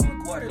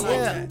started like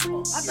that.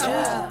 I thought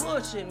it was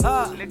bullshit.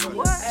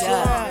 What?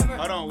 Yeah.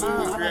 Hold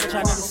on, I'm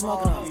trying to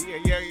smoking on.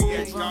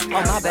 Yeah. Oh,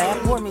 my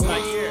bad. Pour me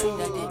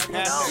one.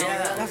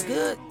 That's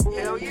good.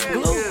 Hell yeah.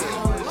 Glue.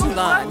 You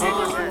lying,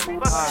 nigga.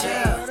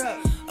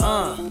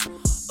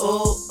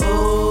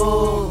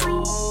 Ooh,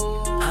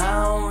 I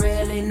don't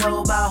really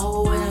know about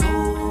who and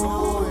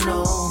who,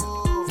 no.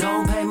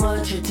 Don't pay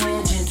much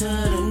attention to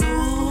the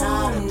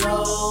news,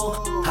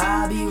 no.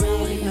 I be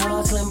really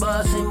hustling,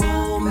 busting,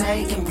 move,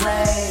 making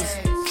plays.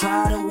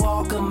 Try to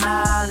walk a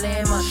mile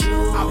in my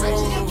shoes.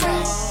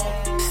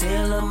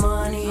 Still the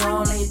money,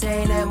 only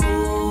thing that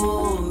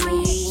move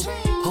me.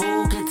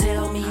 Who can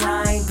tell me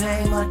I ain't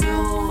pay my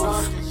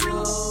dues?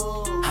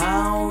 I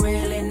don't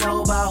really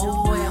know about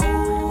who and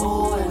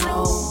who,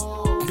 no.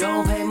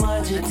 Don't pay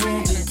much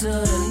attention to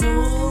the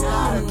news,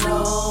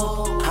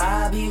 no.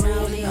 I be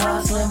really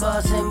hustling,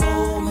 busting,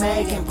 move,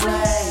 making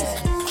plays.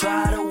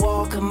 Try to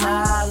walk a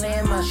mile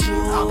in my shoes,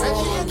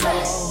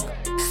 no.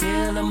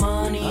 Still the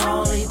money,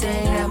 only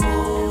thing that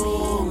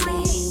move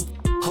me.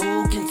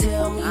 Who can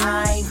tell me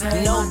I ain't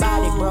pay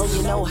Nobody, bro,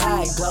 you know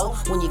how it go.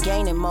 When you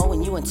gaining more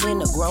and you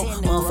intend to grow,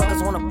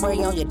 motherfuckers wanna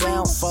prey on your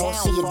downfall.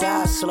 See you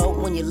die slow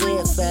when you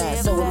live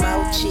fast. So I'm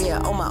out here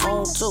on my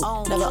own too.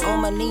 Never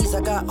on my knees,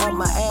 I got on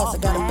my ass. I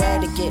got a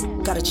bag to get,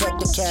 gotta check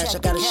the cash. I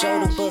gotta show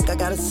the book, I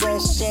gotta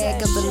set share.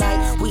 Cause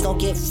tonight we gon'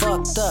 get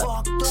fucked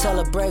up.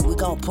 Celebrate, we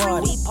gon'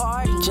 party.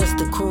 Just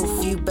a crew,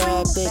 few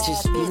bad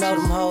bitches. You know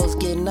them hoes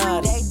get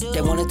naughty.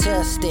 They wanna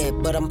test it,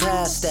 but I'm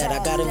past that. I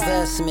got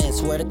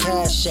investments, where the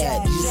cash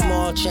at? You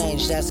small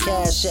change, that's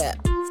cash at.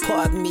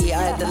 Pardon me,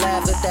 I had to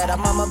laugh at that.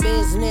 I'm on my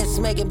business,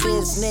 making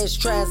business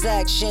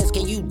transactions.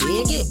 Can you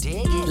dig it?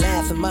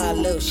 Laugh at my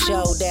little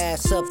show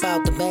ass up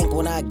out the bank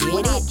when I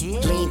get it.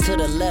 Lean to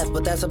the left,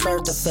 but that's a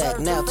birth effect.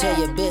 Now tell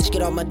your bitch,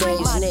 get on my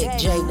days, Nick.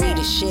 JWii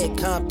the shit,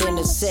 Compton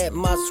the set.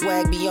 My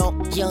swag be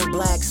on young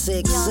black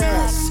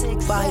success.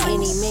 By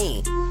any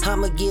mean,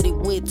 I'ma get it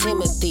with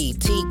Timothy.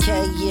 TK,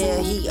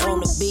 yeah, he on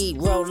the beat.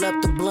 Roll up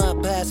the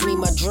blunt, pass me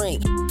my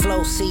drink.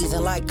 Flow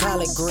season like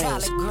collard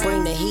greens.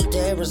 Bring the heat to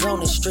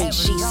Arizona street.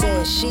 She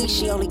said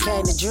she only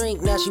came to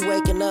drink. Now she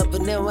waking up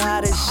in them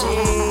hotter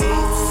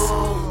sheets.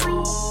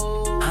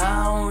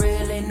 I don't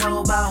really know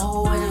about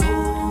who and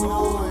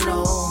who,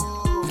 no.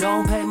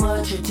 Don't pay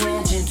much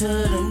attention to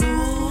the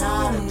news,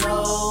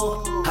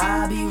 no.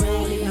 I be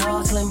really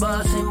hustling,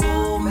 busting,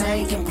 move,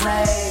 making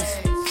plays.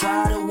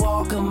 Try to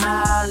walk a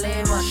mile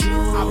in my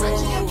shoes.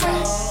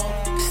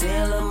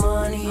 Still the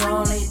money,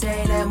 only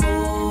thing that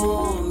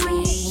move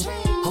me.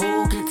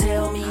 Who can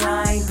tell me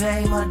I ain't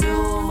pay my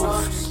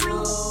dues?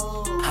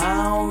 I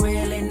don't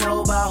really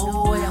know about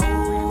who and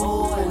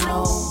who,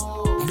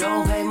 no.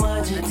 Don't pay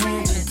much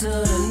attention to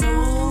the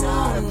news,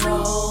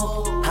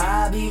 no.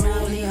 I be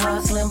really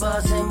hustling,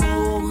 busting,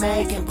 move,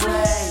 making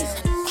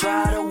plays.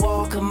 Try to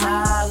walk a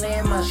mile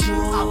in my shoes,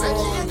 no.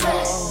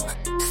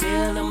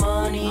 Still the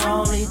money,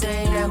 only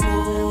thing that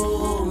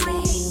move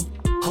me.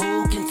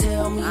 Who can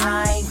tell me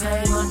I ain't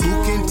pay my dues?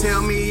 Who can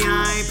tell me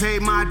I ain't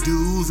paid my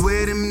dues?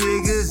 Where them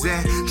niggas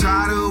at?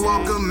 Try to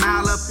walk a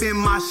mile up in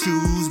my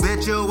shoes.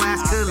 Bet your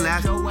ass to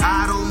laugh.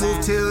 I don't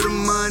move till the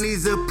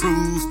money's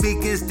approved.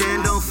 Speak and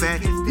stand on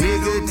fact.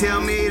 Nigga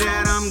tell me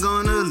that I'm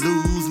gonna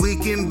lose. We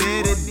can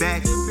bet it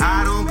back.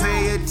 I don't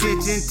pay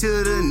attention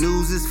to the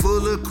news. It's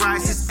full of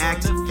crisis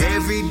acts.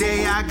 Every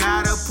day I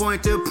got a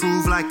point to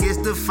prove, like it's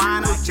the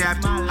final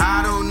chapter.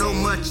 I don't know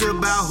much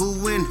about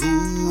who and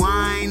who.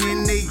 I ain't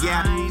in the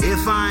yap.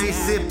 If I ain't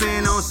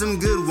sipping on some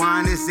good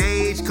wine, it's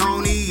age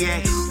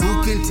cognac.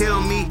 Who can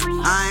tell me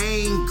I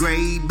ain't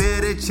great?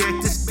 Better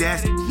check the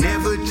stats.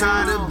 Never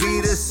try to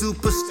be the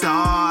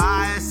superstar.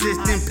 I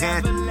assist and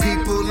pass.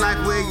 People like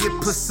where your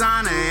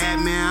persona at,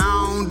 man.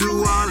 I don't do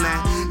all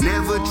that.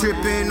 Never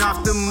tripping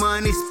off the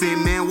money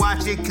spent, man.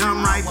 Watch it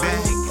come right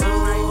back.